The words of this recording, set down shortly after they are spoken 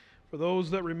For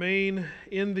those that remain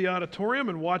in the auditorium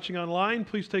and watching online,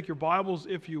 please take your Bibles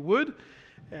if you would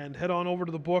and head on over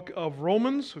to the book of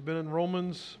Romans. We've been in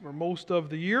Romans for most of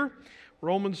the year.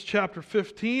 Romans chapter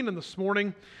 15, and this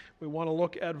morning we want to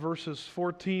look at verses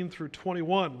 14 through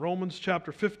 21. Romans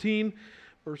chapter 15,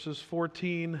 verses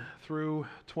 14 through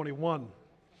 21.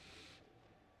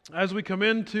 As we come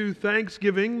into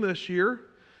Thanksgiving this year,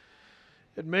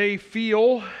 it may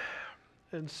feel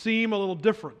and seem a little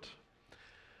different.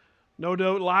 No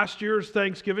doubt last year's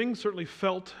Thanksgiving certainly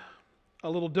felt a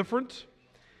little different.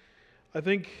 I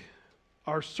think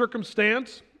our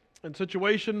circumstance and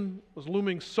situation was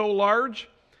looming so large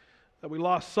that we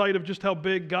lost sight of just how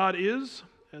big God is.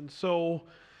 And so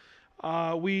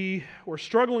we were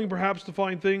struggling perhaps to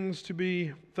find things to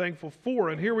be thankful for.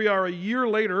 And here we are a year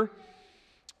later.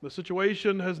 The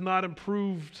situation has not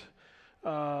improved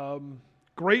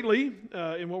greatly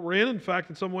in what we're in. In fact,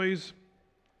 in some ways,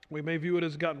 we may view it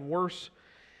as gotten worse,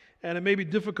 and it may be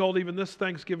difficult even this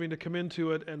Thanksgiving to come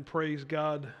into it and praise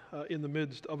God in the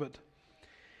midst of it.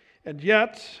 And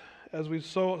yet, as we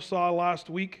saw last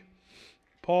week,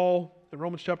 Paul in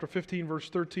Romans chapter 15, verse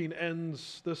 13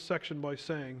 ends this section by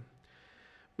saying,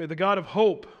 "May the God of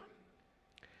hope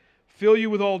fill you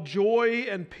with all joy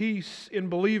and peace in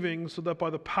believing, so that by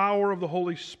the power of the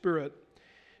Holy Spirit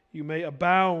you may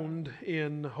abound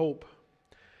in hope."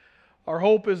 Our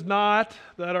hope is not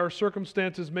that our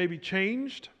circumstances may be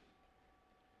changed.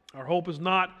 Our hope is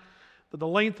not that the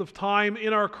length of time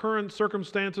in our current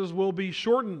circumstances will be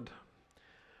shortened.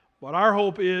 But our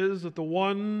hope is that the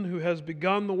one who has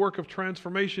begun the work of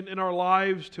transformation in our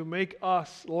lives to make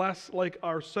us less like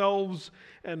ourselves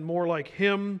and more like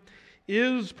Him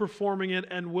is performing it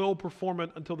and will perform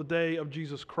it until the day of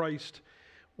Jesus Christ,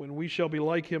 when we shall be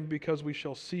like Him because we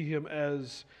shall see Him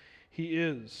as He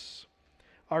is.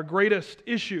 Our greatest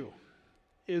issue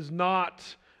is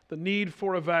not the need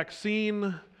for a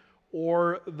vaccine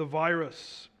or the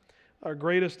virus. Our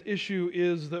greatest issue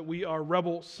is that we are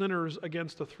rebel sinners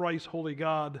against a thrice holy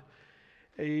God,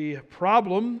 a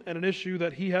problem and an issue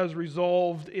that He has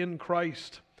resolved in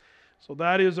Christ. So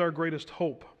that is our greatest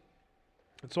hope.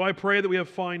 And so I pray that we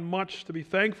find much to be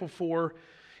thankful for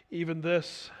even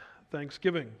this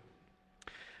Thanksgiving.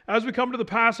 As we come to the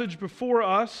passage before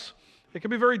us, it can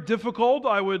be very difficult,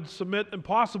 I would submit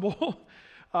impossible,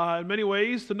 in many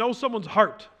ways, to know someone's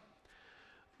heart,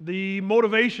 the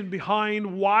motivation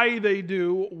behind why they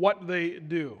do what they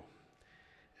do.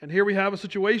 And here we have a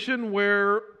situation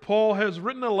where Paul has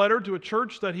written a letter to a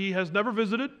church that he has never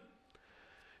visited.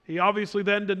 He obviously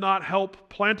then did not help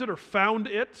plant it or found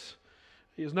it.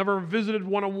 He has never visited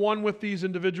one-on-one with these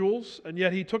individuals, and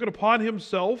yet he took it upon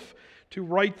himself to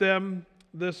write them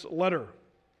this letter.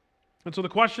 And so the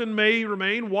question may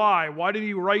remain, why? Why did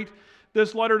he write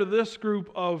this letter to this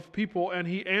group of people? And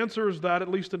he answers that, at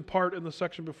least in part, in the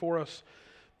section before us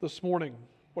this morning.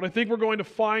 What I think we're going to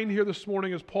find here this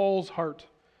morning is Paul's heart,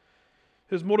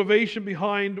 his motivation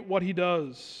behind what he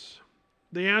does.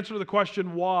 The answer to the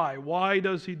question, why? Why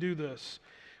does he do this?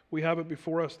 We have it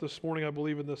before us this morning, I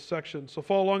believe, in this section. So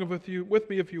follow along with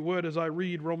me, if you would, as I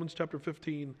read Romans chapter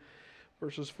 15,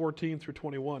 verses 14 through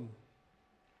 21.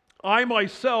 "I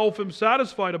myself am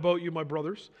satisfied about you, my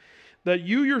brothers, that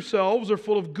you yourselves are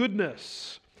full of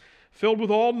goodness, filled with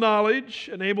all knowledge,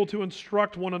 and able to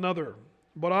instruct one another.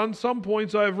 But on some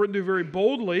points I have written to you very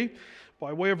boldly,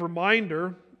 by way of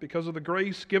reminder, because of the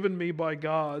grace given me by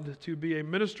God, to be a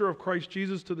minister of Christ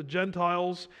Jesus to the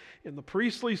Gentiles in the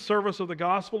priestly service of the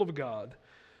gospel of God,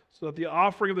 so that the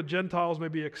offering of the Gentiles may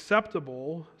be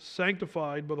acceptable,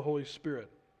 sanctified by the Holy Spirit.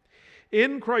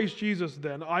 In Christ Jesus,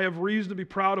 then, I have reason to be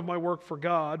proud of my work for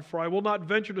God, for I will not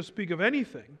venture to speak of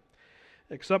anything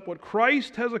except what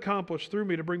Christ has accomplished through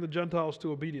me to bring the Gentiles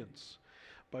to obedience,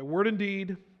 by word and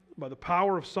deed, by the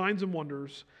power of signs and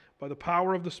wonders, by the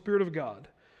power of the Spirit of God,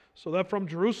 so that from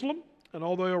Jerusalem and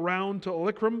all the way around to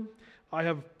Illyricum I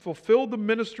have fulfilled the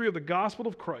ministry of the gospel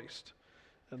of Christ,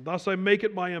 and thus I make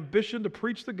it my ambition to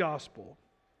preach the gospel,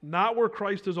 not where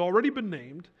Christ has already been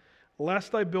named,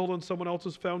 lest I build on someone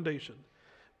else's foundation.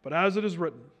 But as it is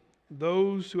written,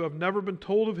 those who have never been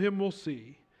told of Him will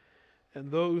see, and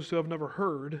those who have never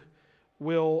heard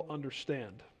will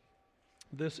understand."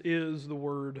 This is the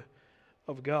word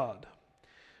of God.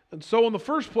 And so in the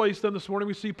first place then this morning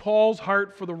we see Paul's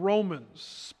heart for the Romans,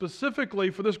 specifically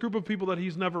for this group of people that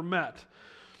he's never met.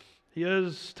 He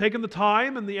has taken the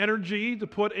time and the energy to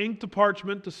put ink to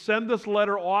parchment to send this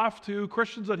letter off to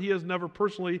Christians that he has never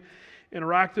personally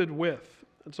interacted with.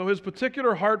 And so his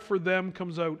particular heart for them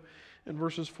comes out in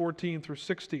verses 14 through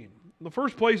 16. In the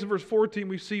first place, in verse 14,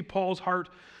 we see Paul's heart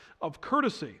of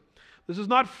courtesy. This is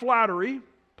not flattery.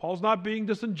 Paul's not being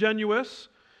disingenuous.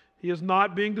 He is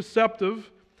not being deceptive,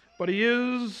 but he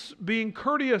is being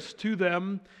courteous to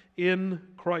them in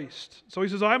Christ. So he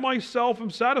says, I myself am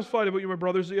satisfied about you, my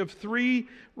brothers. You have three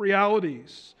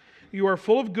realities. You are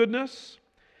full of goodness,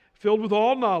 filled with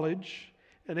all knowledge,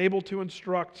 and able to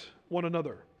instruct one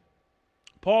another.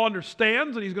 Paul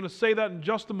understands, and he's going to say that in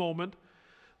just a moment,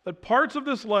 that parts of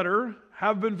this letter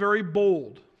have been very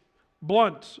bold,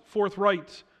 blunt,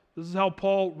 forthright. This is how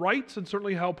Paul writes and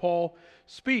certainly how Paul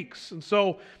speaks. And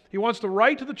so he wants to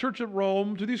write to the church at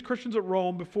Rome, to these Christians at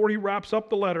Rome, before he wraps up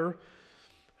the letter,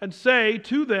 and say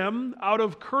to them, out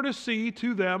of courtesy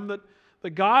to them, that the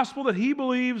gospel that he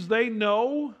believes they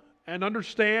know and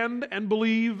understand and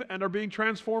believe and are being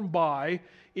transformed by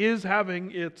is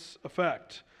having its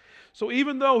effect. So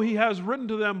even though he has written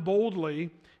to them boldly,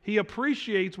 he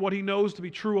appreciates what he knows to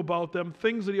be true about them,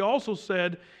 things that he also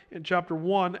said in chapter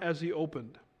 1 as he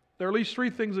opened. There are at least three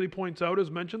things that he points out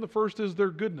as mentioned. The first is their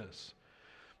goodness.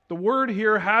 The word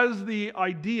here has the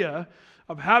idea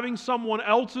of having someone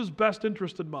else's best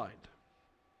interest in mind.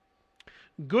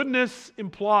 Goodness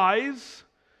implies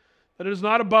that it is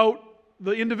not about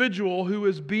the individual who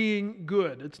is being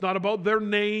good. It's not about their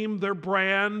name, their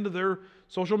brand, their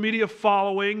social media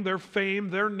following, their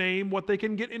fame, their name, what they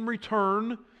can get in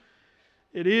return.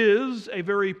 It is a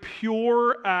very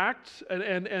pure act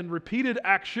and repeated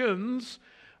actions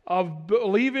of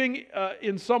believing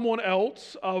in someone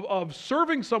else, of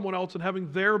serving someone else and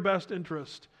having their best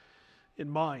interest in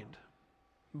mind.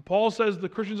 And Paul says the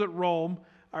Christians at Rome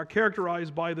are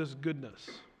characterized by this goodness.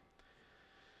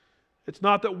 It's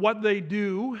not that what they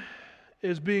do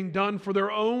is being done for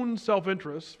their own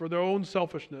self-interest, for their own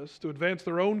selfishness, to advance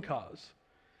their own cause.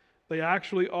 They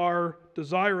actually are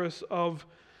desirous of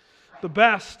the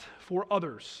best for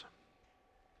others.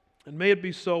 And may it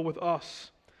be so with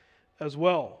us as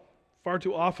well. Far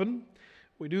too often,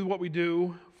 we do what we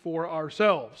do for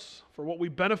ourselves, for what we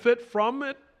benefit from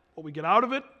it, what we get out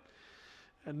of it,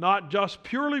 and not just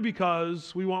purely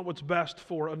because we want what's best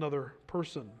for another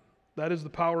person. That is the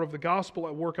power of the gospel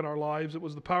at work in our lives. It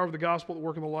was the power of the gospel at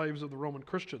work in the lives of the Roman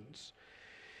Christians.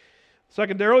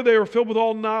 Secondarily, they were filled with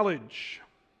all knowledge.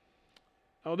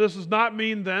 Now, this does not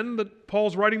mean then that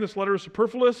Paul's writing this letter is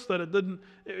superfluous, that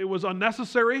it was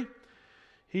unnecessary.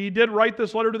 He did write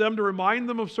this letter to them to remind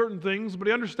them of certain things, but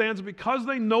he understands that because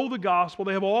they know the gospel,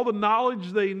 they have all the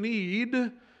knowledge they need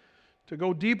to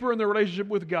go deeper in their relationship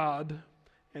with God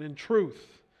and in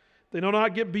truth. They do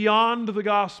not get beyond the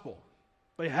gospel.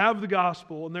 They have the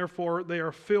gospel, and therefore they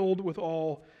are filled with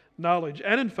all knowledge.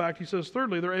 And in fact, he says,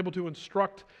 thirdly, they're able to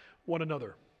instruct one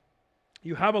another.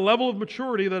 You have a level of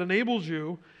maturity that enables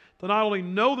you to not only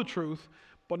know the truth,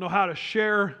 but know how to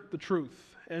share the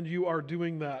truth. And you are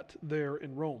doing that there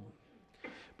in Rome.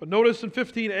 But notice in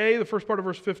 15a, the first part of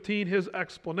verse 15, his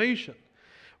explanation.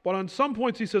 But on some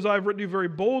points he says, I've written to you very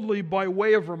boldly by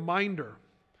way of reminder.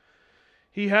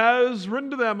 He has written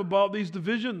to them about these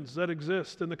divisions that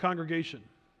exist in the congregation.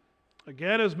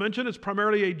 Again, as mentioned, it's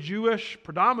primarily a Jewish,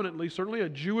 predominantly, certainly a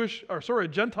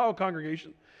Gentile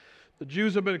congregation. The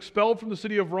Jews have been expelled from the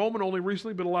city of Rome and only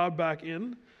recently been allowed back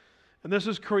in. And this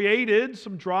has created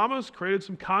some dramas, created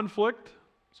some conflict,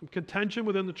 some contention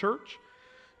within the church.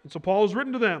 And so Paul has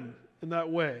written to them in that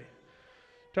way.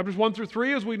 Chapters 1 through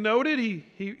 3, as we noted,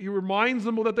 he reminds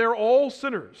them that they're all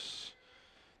sinners.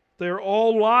 They're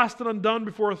all lost and undone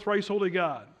before a thrice holy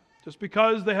God. Just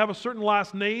because they have a certain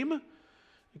last name,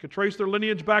 you can trace their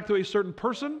lineage back to a certain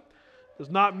person, does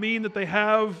not mean that they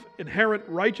have inherent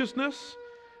righteousness,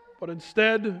 but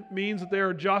instead means that they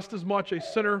are just as much a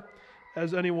sinner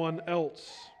as anyone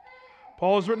else.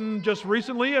 Paul has written just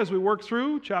recently, as we work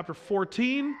through chapter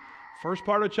 14, first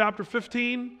part of chapter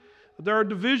 15, that there are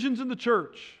divisions in the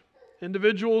church.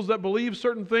 Individuals that believe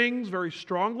certain things very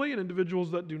strongly and individuals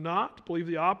that do not, believe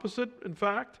the opposite, in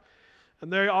fact.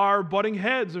 And they are butting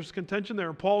heads. There's contention there.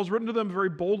 And Paul's written to them very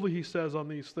boldly, he says, on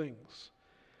these things.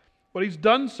 But he's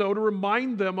done so to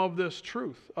remind them of this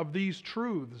truth, of these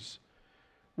truths.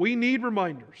 We need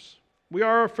reminders. We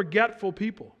are a forgetful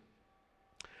people.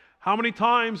 How many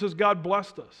times has God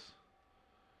blessed us?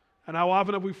 And how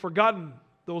often have we forgotten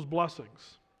those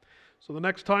blessings? So the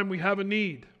next time we have a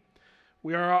need,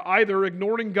 we are either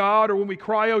ignoring God, or when we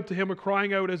cry out to Him, we're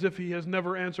crying out as if He has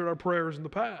never answered our prayers in the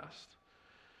past.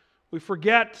 We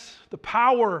forget the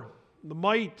power, the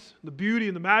might, the beauty,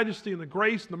 and the majesty, and the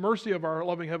grace, and the mercy of our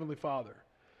loving Heavenly Father.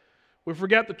 We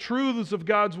forget the truths of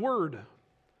God's Word.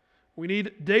 We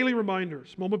need daily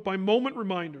reminders, moment by moment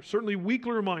reminders, certainly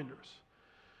weekly reminders.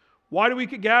 Why do we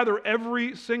gather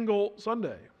every single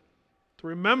Sunday? To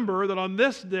remember that on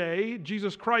this day,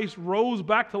 Jesus Christ rose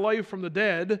back to life from the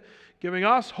dead, giving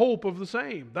us hope of the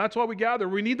same. That's why we gather.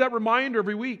 We need that reminder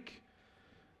every week.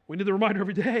 We need the reminder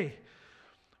every day.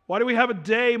 Why do we have a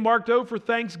day marked out for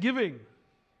Thanksgiving?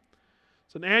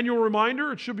 It's an annual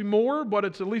reminder. It should be more, but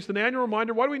it's at least an annual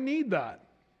reminder. Why do we need that?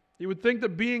 You would think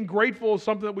that being grateful is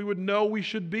something that we would know we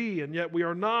should be, and yet we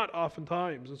are not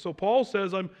oftentimes. And so Paul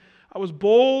says, I was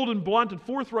bold and blunt and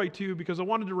forthright to you because I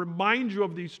wanted to remind you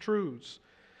of these truths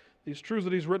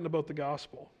that he's written about the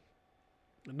gospel.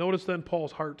 And notice then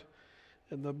Paul's heart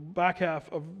in the back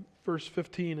half of verse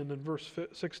 15 and in verse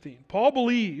 16. Paul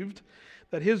believed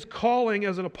that his calling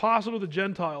as an apostle to the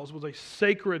Gentiles was a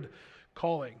sacred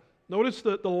calling. Notice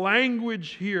the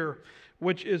language here,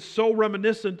 which is so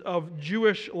reminiscent of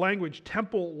Jewish language,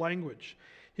 temple language.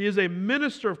 He is a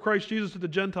minister of Christ Jesus to the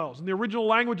Gentiles. In the original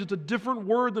language, it's a different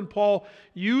word than Paul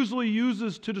usually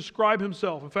uses to describe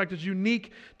himself. In fact, it's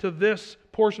unique to this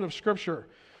portion of Scripture.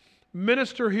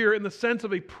 Minister here in the sense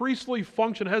of a priestly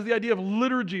function has the idea of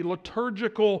liturgy,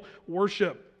 liturgical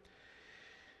worship.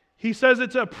 He says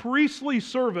it's a priestly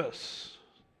service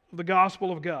of the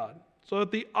gospel of God, so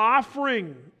that the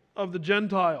offering of the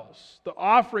Gentiles,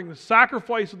 the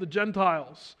sacrifice of the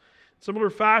Gentiles, in similar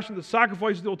fashion, the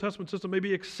sacrifice of the Old Testament system may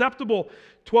be acceptable,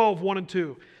 12:1 and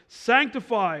 2,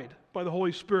 sanctified by the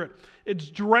Holy Spirit. It's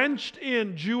drenched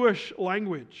in Jewish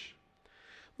language.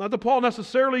 Not that Paul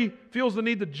necessarily feels the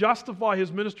need to justify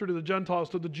his ministry to the Gentiles,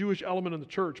 to the Jewish element in the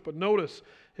church, but notice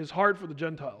his heart for the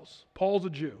Gentiles. Paul's a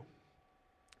Jew.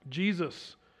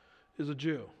 Jesus is a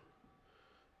Jew.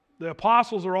 The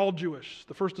apostles are all Jewish.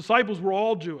 The first disciples were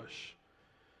all Jewish.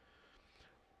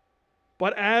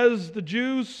 But as the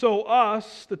Jews, so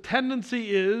us, the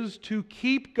tendency is to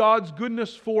keep God's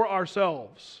goodness for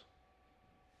ourselves.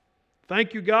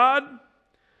 Thank you, God,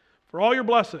 for all your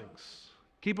blessings.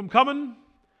 Keep them coming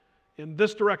in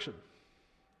this direction.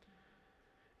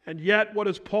 And yet, what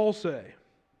does Paul say?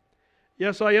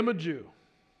 Yes, I am a Jew.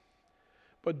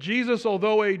 But Jesus,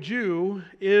 although a Jew,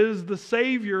 is the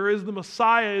Savior, is the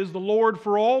Messiah, is the Lord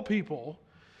for all people.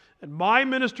 And my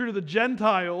ministry to the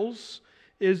Gentiles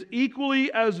is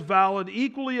equally as valid,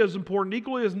 equally as important,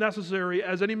 equally as necessary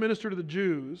as any ministry to the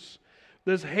Jews.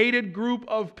 This hated group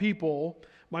of people,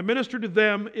 my ministry to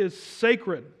them is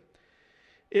sacred.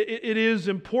 It is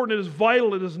important, it is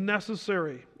vital, it is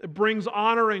necessary. It brings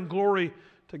honor and glory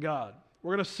to God.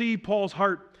 We're going to see Paul's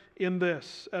heart in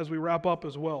this as we wrap up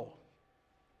as well.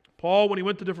 Paul, when he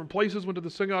went to different places, went to the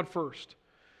synagogue first.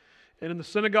 And in the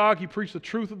synagogue, he preached the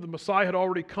truth that the Messiah had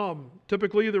already come.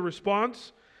 Typically, the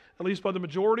response, at least by the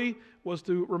majority, was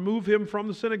to remove him from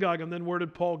the synagogue. And then where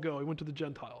did Paul go? He went to the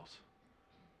Gentiles.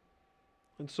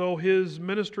 And so his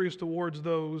ministry is towards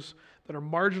those that are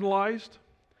marginalized,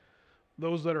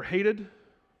 those that are hated,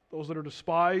 those that are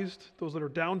despised, those that are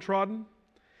downtrodden.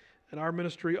 And our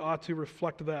ministry ought to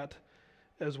reflect that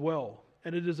as well.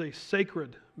 And it is a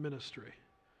sacred ministry.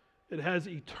 It has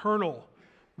eternal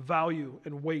value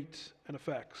and weight and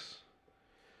effects.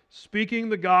 Speaking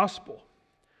the gospel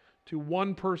to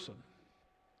one person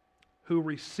who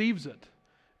receives it,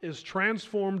 is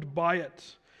transformed by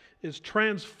it, is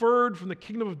transferred from the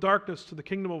kingdom of darkness to the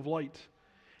kingdom of light,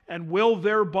 and will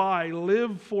thereby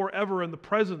live forever in the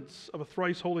presence of a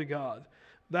thrice holy God.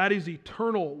 That is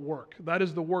eternal work. That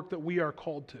is the work that we are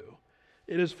called to.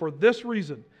 It is for this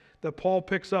reason that Paul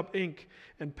picks up ink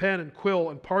and pen and quill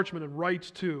and parchment and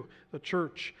writes to the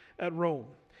church at Rome.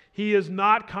 He is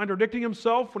not contradicting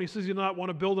himself when he says he does not want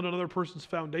to build on another person's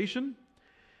foundation.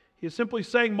 He is simply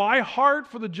saying, my heart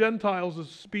for the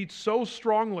Gentiles beats so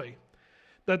strongly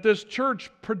that this church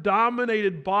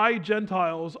predominated by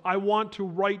Gentiles, I want to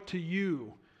write to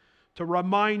you to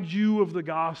remind you of the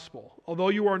gospel. Although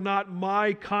you are not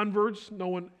my converts, no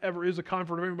one ever is a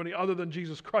convert of anybody other than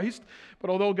Jesus Christ, but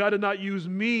although God did not use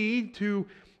me to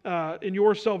in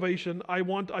your salvation,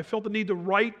 I felt the need to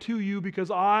write to you because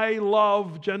I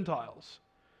love Gentiles.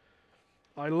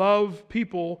 I love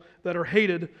people that are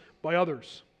hated by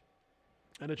others.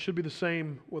 And it should be the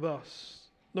same with us.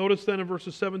 Notice then in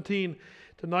verses 17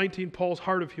 to 19, Paul's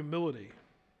heart of humility.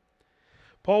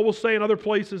 Paul will say in other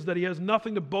places that he has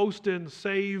nothing to boast in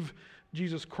save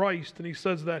Jesus Christ, and he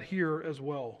says that here as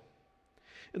well.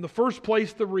 In the first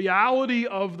place, the reality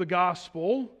of the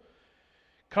gospel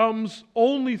comes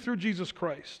only through Jesus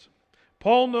Christ.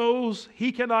 Paul knows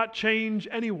he cannot change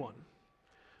anyone.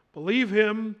 Believe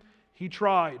him, he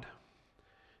tried.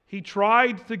 He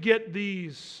tried to get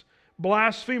these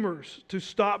blasphemers to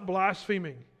stop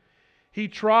blaspheming. He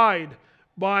tried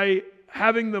by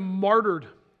having them martyred.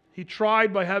 He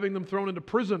tried by having them thrown into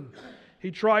prison. He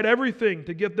tried everything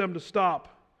to get them to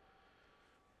stop.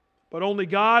 But only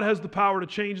God has the power to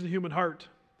change the human heart.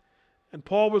 And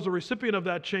Paul was a recipient of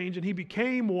that change, and he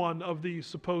became one of these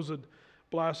supposed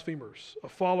blasphemers, a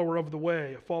follower of the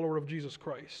way, a follower of Jesus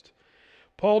Christ.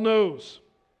 Paul knows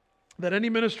that any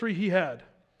ministry he had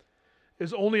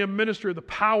is only a ministry of the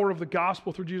power of the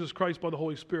gospel through Jesus Christ by the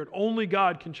Holy Spirit. Only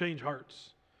God can change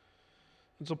hearts.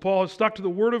 And so Paul has stuck to the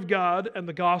Word of God and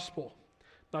the gospel,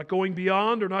 not going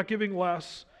beyond or not giving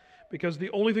less, because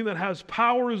the only thing that has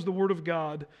power is the Word of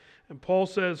God. And Paul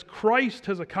says, Christ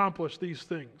has accomplished these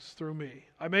things through me.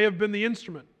 I may have been the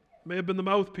instrument, may have been the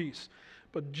mouthpiece,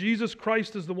 but Jesus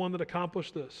Christ is the one that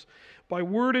accomplished this. By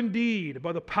word and deed,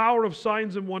 by the power of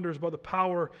signs and wonders, by the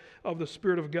power of the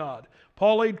Spirit of God.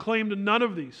 Paul laid claim to none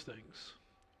of these things.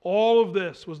 All of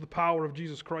this was the power of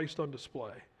Jesus Christ on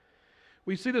display.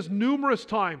 We see this numerous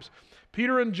times.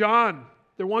 Peter and John,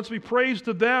 there wants to be praise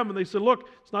to them, and they said, look,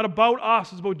 it's not about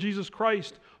us, it's about Jesus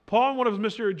Christ. Paul, in one of his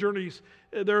missionary journeys,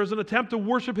 there is an attempt to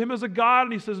worship him as a God,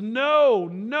 and he says, no,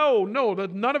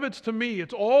 that none of it's to me,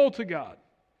 it's all to God.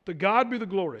 To God be the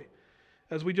glory.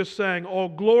 As we just sang, all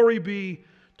glory be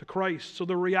to Christ. So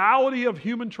the reality of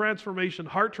human transformation,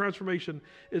 heart transformation,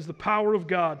 is the power of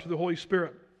God through the Holy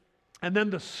Spirit. And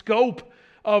then the scope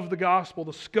of the gospel,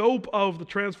 the scope of the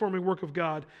transforming work of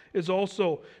God is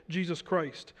also Jesus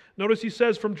Christ. Notice he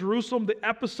says from Jerusalem, the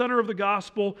epicenter of the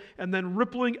gospel, and then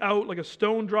rippling out like a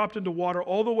stone dropped into water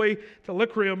all the way to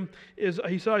Iconium,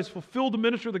 he says, fulfilled the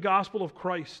ministry of the gospel of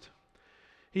Christ.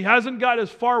 He hasn't got as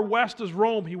far west as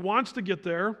Rome. He wants to get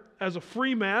there as a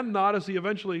free man, not as he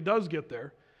eventually does get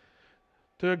there.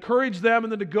 To encourage them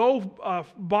and then to go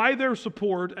by their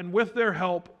support and with their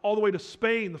help all the way to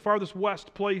Spain, the farthest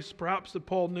west place perhaps that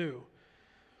Paul knew.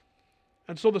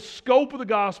 And so the scope of the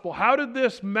gospel, how did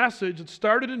this message that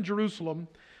started in Jerusalem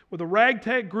with a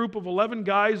ragtag group of 11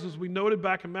 guys, as we noted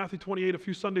back in Matthew 28 a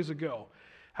few Sundays ago,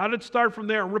 how did it start from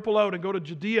there and ripple out and go to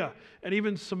Judea and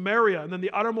even Samaria and then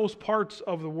the uttermost parts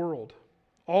of the world?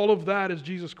 All of that is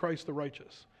Jesus Christ the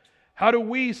righteous. How do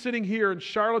we, sitting here in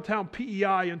Charlottetown,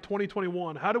 PEI in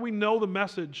 2021, how do we know the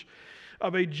message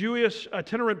of a Jewish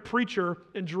itinerant preacher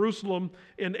in Jerusalem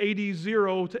in AD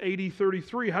 0 to AD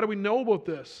 33? How do we know about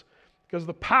this? Because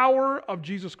the power of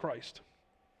Jesus Christ,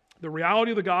 the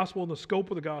reality of the gospel and the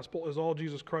scope of the gospel is all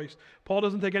Jesus Christ. Paul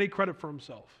doesn't take any credit for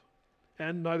himself,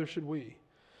 and neither should we.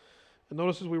 And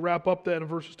notice as we wrap up that in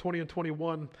verses 20 and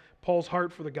 21, Paul's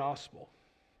heart for the gospel.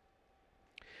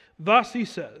 Thus he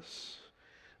says,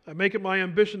 I make it my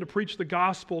ambition to preach the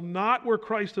gospel, not where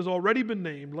Christ has already been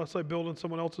named, lest I build on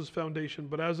someone else's foundation,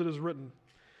 but as it is written,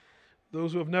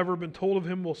 those who have never been told of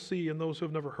him will see, and those who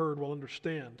have never heard will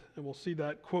understand. And we'll see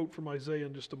that quote from Isaiah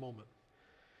in just a moment.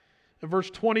 In verse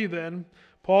 20 then,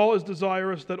 Paul is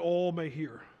desirous that all may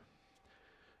hear.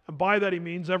 And by that he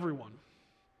means everyone.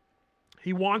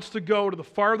 He wants to go to the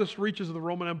farthest reaches of the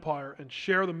Roman Empire and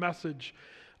share the message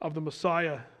of the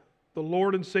Messiah, the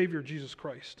Lord and Savior, Jesus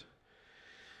Christ.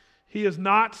 He is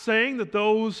not saying that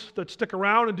those that stick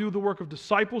around and do the work of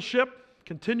discipleship,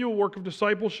 continual work of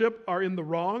discipleship, are in the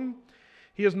wrong.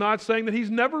 He is not saying that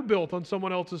he's never built on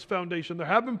someone else's foundation. There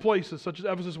have been places, such as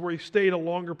Ephesus, where he stayed a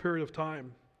longer period of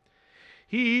time.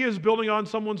 He is building on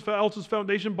someone else's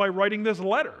foundation by writing this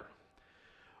letter.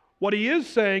 What he is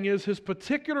saying is his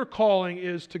particular calling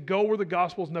is to go where the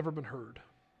gospel has never been heard.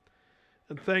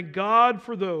 And thank God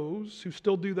for those who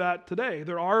still do that today.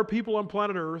 There are people on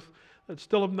planet Earth that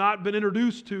still have not been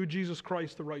introduced to Jesus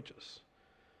Christ the righteous.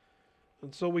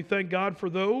 And so we thank God for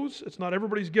those. It's not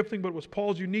everybody's gifting, but it was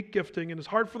Paul's unique gifting. And his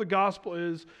heart for the gospel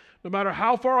is, no matter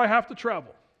how far I have to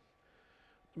travel,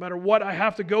 no matter what I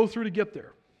have to go through to get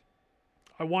there,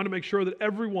 I want to make sure that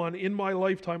everyone in my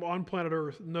lifetime on planet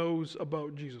Earth knows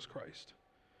about Jesus Christ.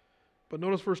 But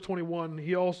notice verse 21,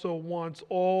 he also wants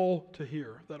all to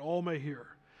hear, that all may hear.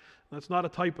 That's not a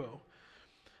typo.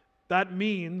 That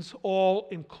means all,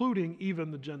 including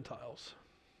even the Gentiles.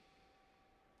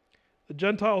 The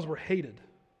Gentiles were hated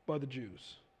by the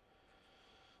Jews.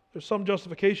 There's some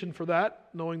justification for that,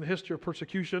 knowing the history of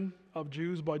persecution of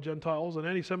Jews by Gentiles, and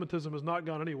anti-Semitism has not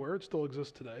gone anywhere. It still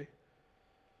exists today.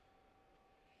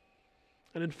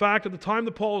 And in fact, at the time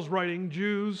that Paul is writing,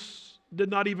 Jews did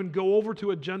not even go over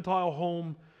to a Gentile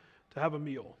home to have a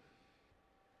meal.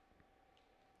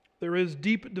 There is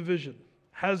deep division,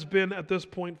 has been at this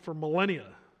point for millennia,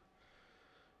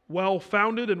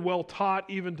 well-founded and well-taught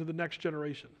even to the next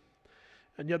generation.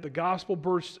 And yet the gospel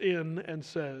bursts in and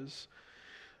says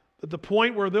that the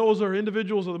point where those are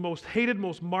individuals are the most hated,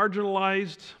 most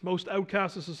marginalized, most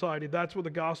outcast of society, that's where the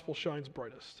gospel shines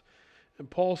brightest. And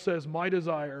Paul says, my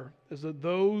desire is that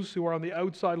those who are on the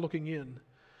outside looking in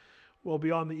will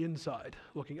be on the inside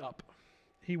looking up.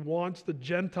 He wants the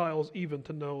Gentiles even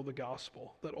to know the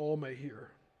gospel, that all may hear.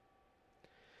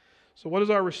 So what is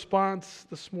our response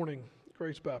this morning,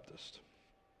 Grace Baptist?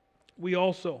 We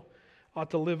also ought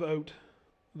to live out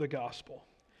the gospel.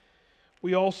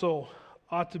 We also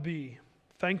ought to be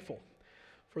thankful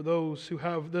for those who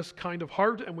have this kind of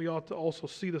heart, and we ought to also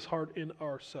see this heart in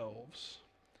ourselves.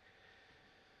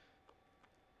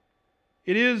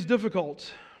 It is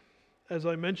difficult, as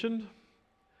I mentioned,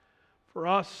 for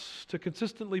us to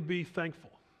consistently be thankful.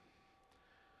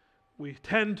 We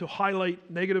tend to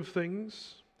highlight negative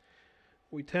things.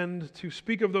 We tend to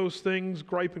speak of those things,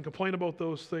 gripe and complain about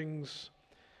those things,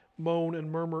 moan and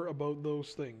murmur about those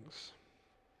things.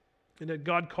 And that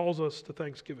God calls us to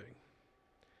thanksgiving.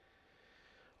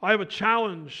 I have a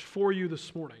challenge for you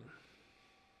this morning.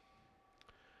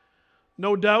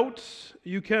 No doubt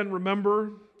you can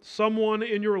remember someone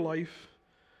in your life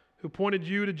who pointed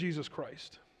you to Jesus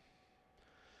Christ.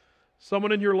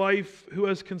 Someone in your life who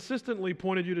has consistently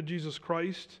pointed you to Jesus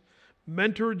Christ,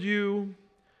 mentored you,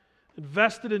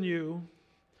 invested in you,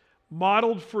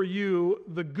 modeled for you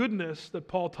the goodness that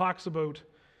Paul talks about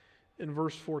in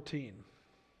verse 14.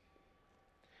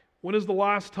 When is the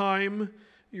last time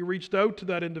you reached out to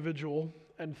that individual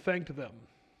and thanked them?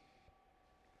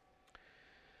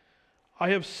 I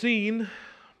have seen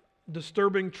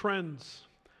disturbing trends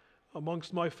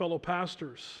amongst my fellow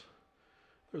pastors.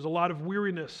 There's a lot of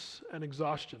weariness and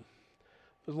exhaustion.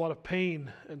 There's a lot of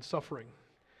pain and suffering.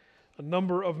 A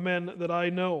number of men that I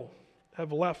know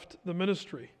have left the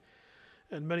ministry,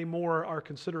 and many more are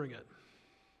considering it.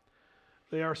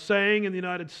 They are saying in the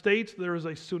United States there is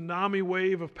a tsunami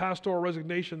wave of pastoral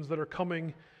resignations that are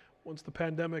coming once the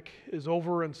pandemic is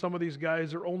over, and some of these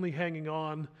guys are only hanging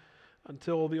on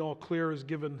until the all clear is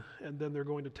given, and then they're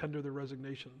going to tender their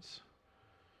resignations.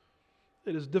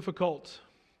 It is difficult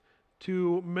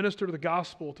to minister to the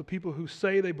gospel to people who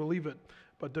say they believe it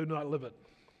but do not live it.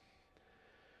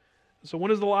 So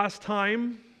when is the last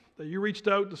time that you reached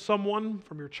out to someone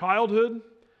from your childhood,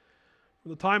 from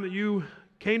the time that you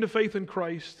came to faith in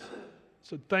Christ,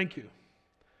 said, thank you.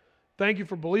 Thank you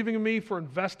for believing in me, for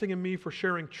investing in me, for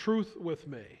sharing truth with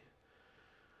me.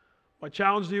 My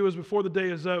challenge to you is before the day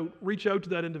is out, reach out to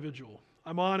that individual.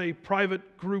 I'm on a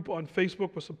private group on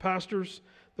Facebook with some pastors.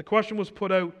 The question was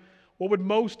put out, what would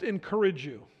most encourage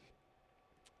you?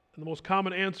 And the most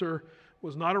common answer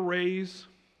was not a raise,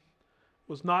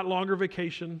 was not longer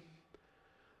vacation.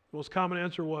 The most common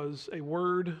answer was a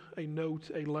word, a note,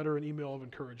 a letter, an email of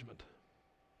encouragement.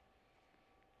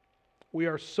 We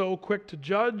are so quick to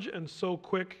judge and so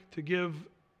quick to give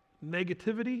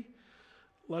negativity.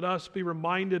 Let us be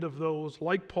reminded of those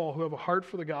like Paul who have a heart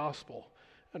for the gospel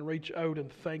and reach out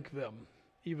and thank them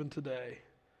even today.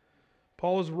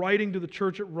 Paul is writing to the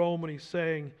church at Rome and he's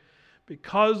saying,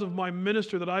 because of my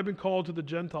ministry that I've been called to the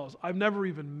Gentiles, I've never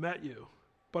even met you,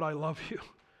 but I love you.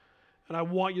 And I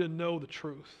want you to know the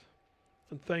truth.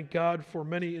 And thank God for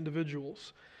many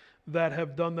individuals that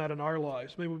have done that in our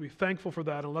lives. May we be thankful for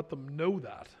that and let them know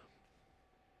that.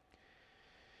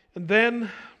 And then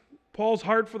Paul's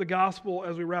heart for the gospel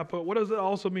as we wrap up. What does it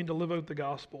also mean to live out the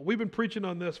gospel? We've been preaching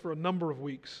on this for a number of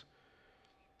weeks.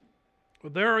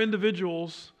 But there are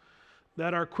individuals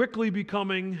that are quickly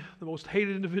becoming the most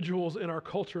hated individuals in our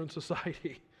culture and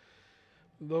society.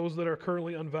 Those that are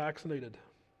currently unvaccinated.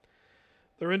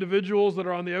 They're individuals that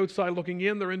are on the outside looking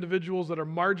in. They're individuals that are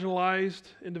marginalized,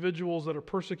 individuals that are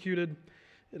persecuted.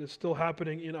 It is still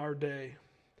happening in our day.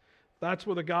 That's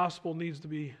where the gospel needs to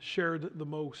be shared the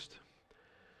most.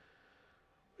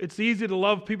 It's easy to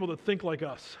love people that think like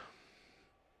us.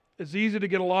 It's easy to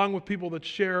get along with people that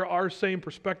share our same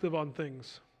perspective on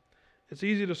things. It's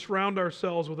easy to surround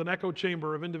ourselves with an echo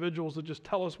chamber of individuals that just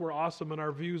tell us we're awesome and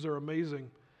our views are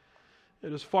amazing.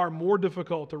 It is far more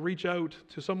difficult to reach out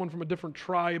to someone from a different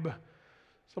tribe,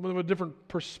 someone with a different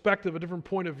perspective, a different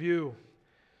point of view,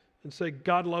 and say,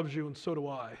 God loves you and so do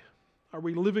I. Are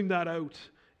we living that out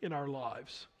in our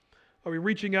lives? Are we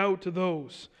reaching out to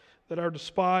those that are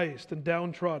despised and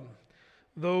downtrodden,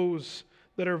 those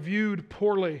that are viewed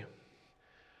poorly,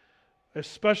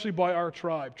 especially by our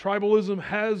tribe? Tribalism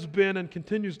has been and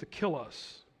continues to kill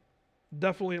us,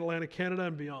 definitely in Atlantic Canada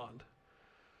and beyond.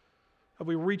 Have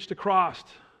we reached across to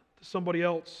somebody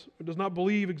else who does not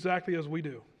believe exactly as we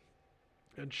do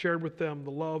and shared with them the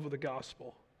love of the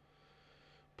gospel?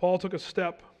 Paul took a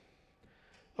step,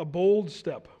 a bold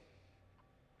step,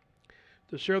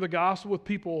 to share the gospel with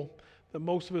people that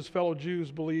most of his fellow Jews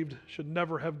believed should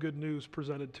never have good news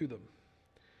presented to them.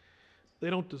 They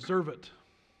don't deserve it.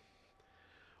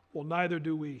 Well, neither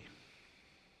do we.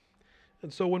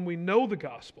 And so when we know the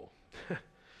gospel,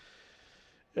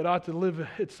 it ought to live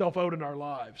itself out in our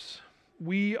lives.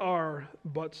 We are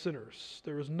but sinners.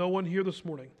 There is no one here this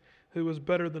morning who is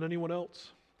better than anyone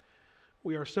else.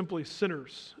 We are simply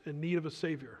sinners in need of a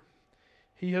Savior.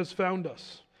 He has found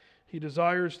us. He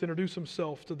desires to introduce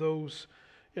himself to those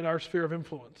in our sphere of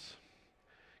influence.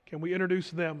 Can we introduce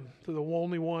them to the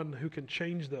only one who can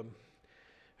change them,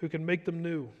 who can make them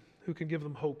new, who can give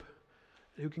them hope,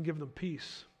 who can give them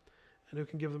peace, and who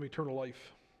can give them eternal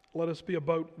life? Let us be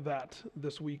about that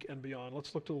this week and beyond.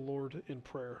 Let's look to the Lord in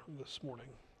prayer this morning.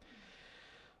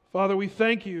 Father, we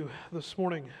thank you this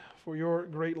morning for your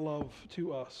great love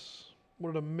to us.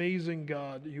 What an amazing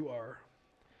God you are.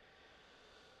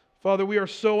 Father, we are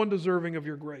so undeserving of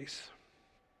your grace,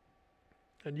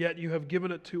 and yet you have given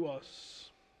it to us.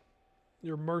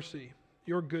 Your mercy,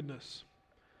 your goodness.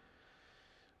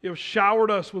 You have showered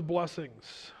us with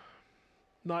blessings,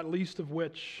 not least of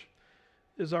which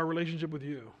is our relationship with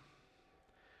you.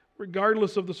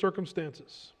 Regardless of the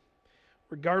circumstances,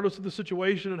 regardless of the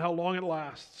situation and how long it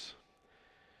lasts,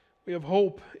 we have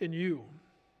hope in you.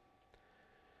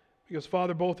 Because,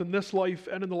 Father, both in this life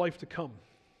and in the life to come,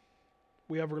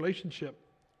 we have a relationship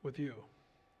with you.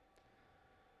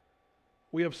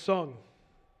 We have sung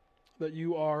that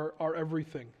you are our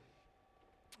everything.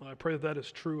 And I pray that that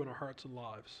is true in our hearts and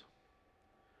lives.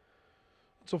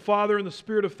 So, Father, in the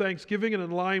spirit of thanksgiving and in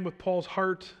line with Paul's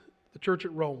heart, the church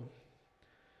at Rome,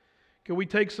 can we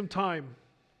take some time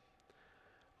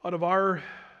out of our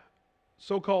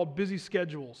so-called busy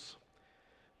schedules,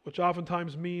 which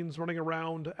oftentimes means running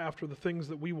around after the things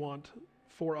that we want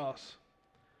for us.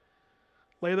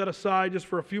 Lay that aside just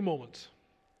for a few moments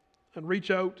and reach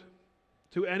out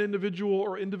to an individual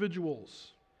or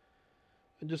individuals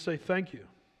and just say, thank you.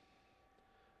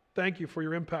 Thank you for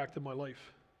your impact in my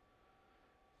life.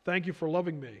 Thank you for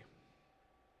loving me.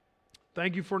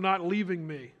 Thank you for not leaving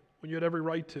me when you had every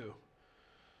right to.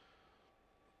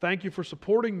 Thank you for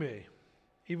supporting me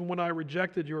even when I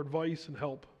rejected your advice and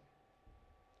help.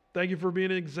 Thank you for being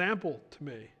an example to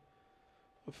me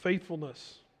of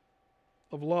faithfulness,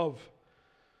 of love,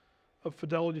 of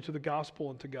fidelity to the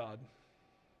gospel and to God.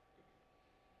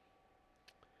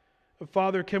 And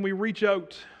Father, can we reach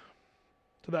out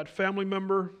to that family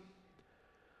member,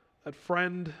 that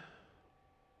friend,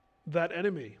 that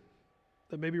enemy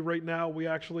that maybe right now we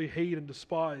actually hate and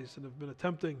despise and have been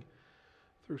attempting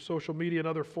through social media and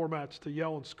other formats to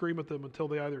yell and scream at them until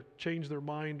they either change their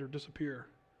mind or disappear?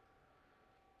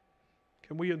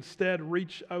 Can we instead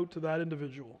reach out to that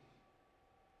individual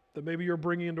that maybe you're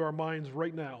bringing into our minds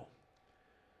right now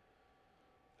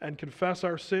and confess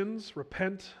our sins,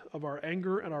 repent of our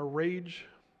anger and our rage,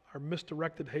 our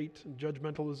misdirected hate and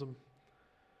judgmentalism,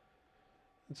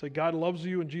 and say, God loves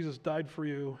you and Jesus died for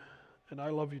you, and I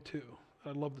love you too.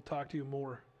 I'd love to talk to you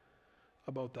more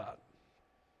about that.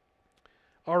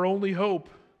 Our only hope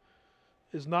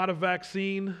is not a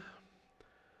vaccine,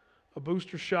 a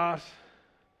booster shot,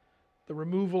 the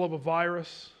removal of a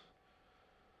virus.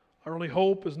 Our only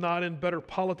hope is not in better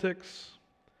politics,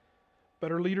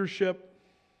 better leadership,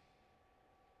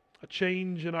 a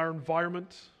change in our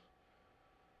environment.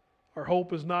 Our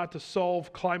hope is not to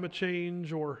solve climate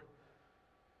change or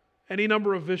any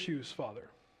number of issues, Father.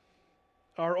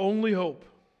 Our only hope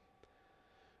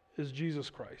is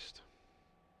Jesus Christ.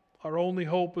 Our only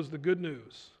hope is the good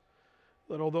news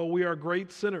that although we are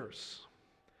great sinners,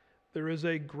 there is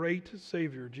a great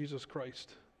Savior, Jesus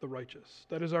Christ, the righteous.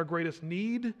 That is our greatest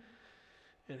need,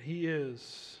 and He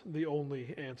is the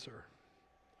only answer.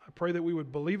 I pray that we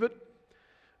would believe it,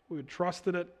 we would trust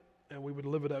in it, and we would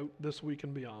live it out this week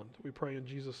and beyond. We pray in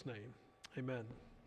Jesus' name. Amen.